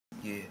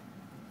Yeah.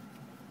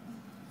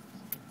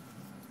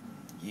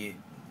 Yeah.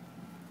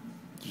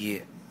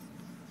 Yeah.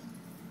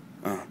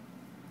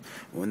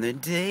 When the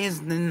days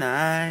and the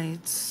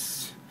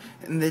nights,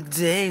 and the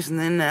days and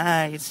the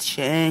nights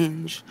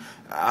change,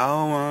 I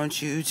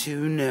want you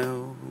to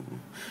know,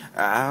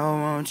 I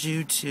want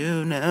you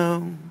to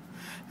know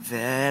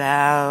that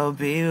I'll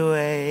be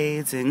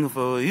waiting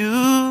for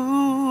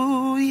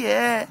you,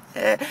 yeah.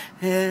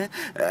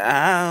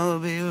 I'll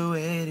be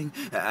waiting,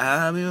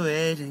 I'll be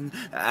waiting,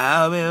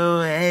 I'll be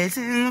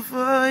waiting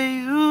for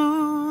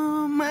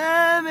you,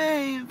 my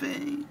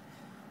baby.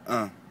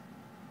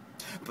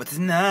 But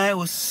tonight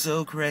was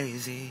so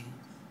crazy.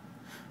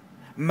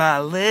 My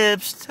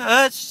lips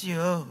touched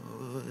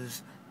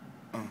yours.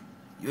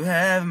 You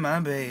have my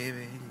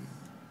baby.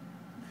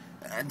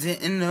 I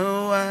didn't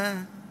know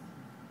why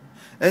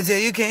until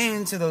you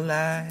came to the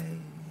light.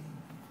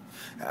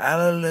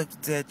 I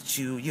looked at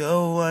you,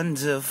 you're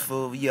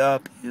wonderful, you're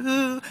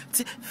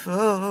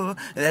beautiful.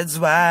 That's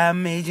why I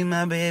made you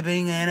my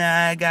baby and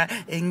I got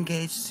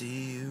engaged to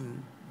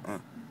you.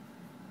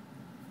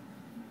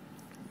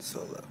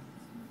 Solo.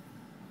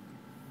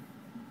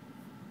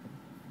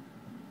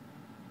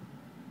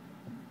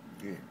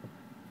 Yeah.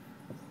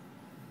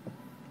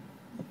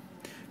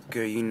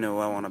 Girl, you know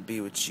I wanna be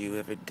with you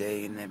every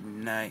day and every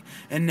night.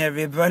 And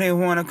everybody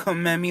wanna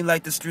come at me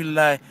like the street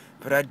light.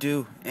 But I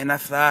do, and I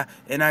fly,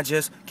 and I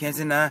just can't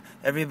deny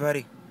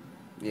everybody.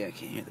 Yeah, I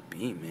can't hear the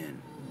beat,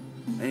 man.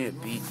 I need a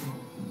beat.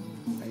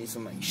 I need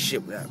some like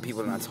shit without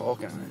people not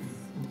talking on it.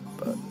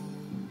 But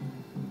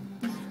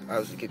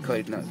obviously Kid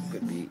Cudi's not a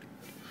good beat.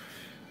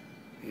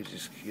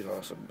 He's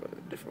awesome,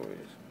 but different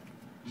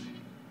ways.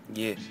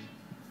 Yeah.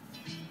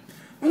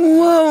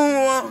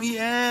 Whoa, whoa,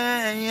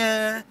 yeah,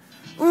 yeah.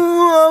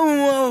 Whoa,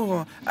 whoa,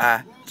 whoa.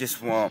 I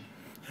just want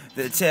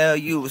to tell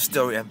you a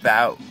story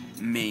about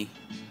me.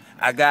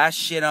 I got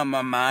shit on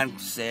my mind,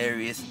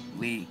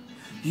 seriously.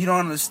 You don't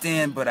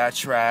understand, but I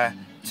try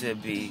to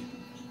be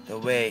the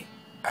way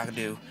I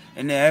do.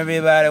 And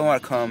everybody wanna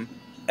come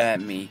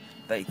at me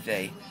like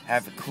they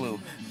have a clue,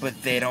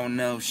 but they don't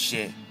know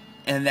shit.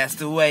 And that's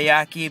the way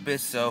I keep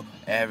it, so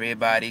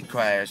everybody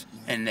cries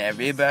and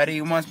everybody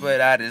wants, but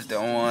I just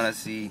don't wanna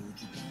see.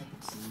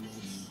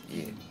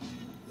 Yeah.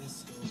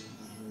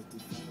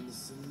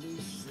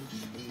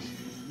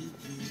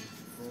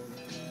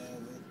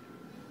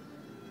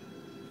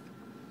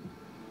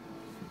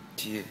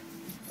 Yeah.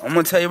 I'm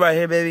gonna tell you right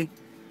here, baby.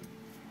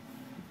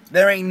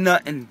 There ain't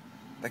nothing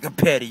that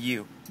compared to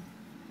you.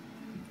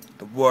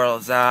 The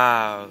world's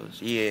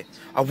ours, yeah.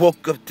 I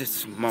woke up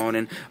this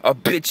morning, a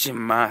bitch in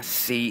my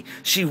seat.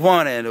 She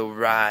wanted to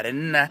ride,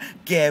 and I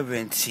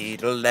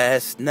guaranteed her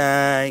last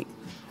night.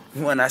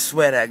 When I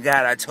swear to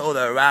God, I told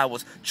her I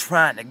was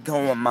trying to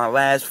go on my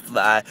last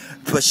flight,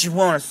 but she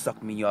wanna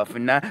suck me off,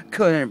 and I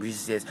couldn't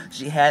resist.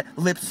 She had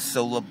lips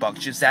so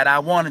lubuxious that I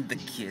wanted to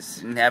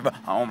kiss and have her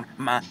on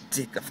my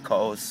dick, of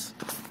course.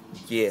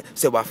 Yeah,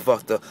 so I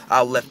fucked her.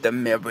 I left the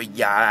mirror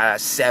yard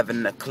at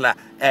 7 o'clock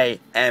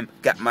a.m.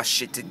 Got my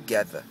shit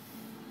together,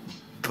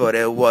 but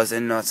it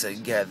wasn't all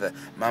together.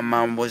 My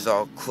mind was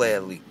all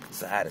clearly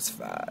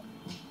satisfied.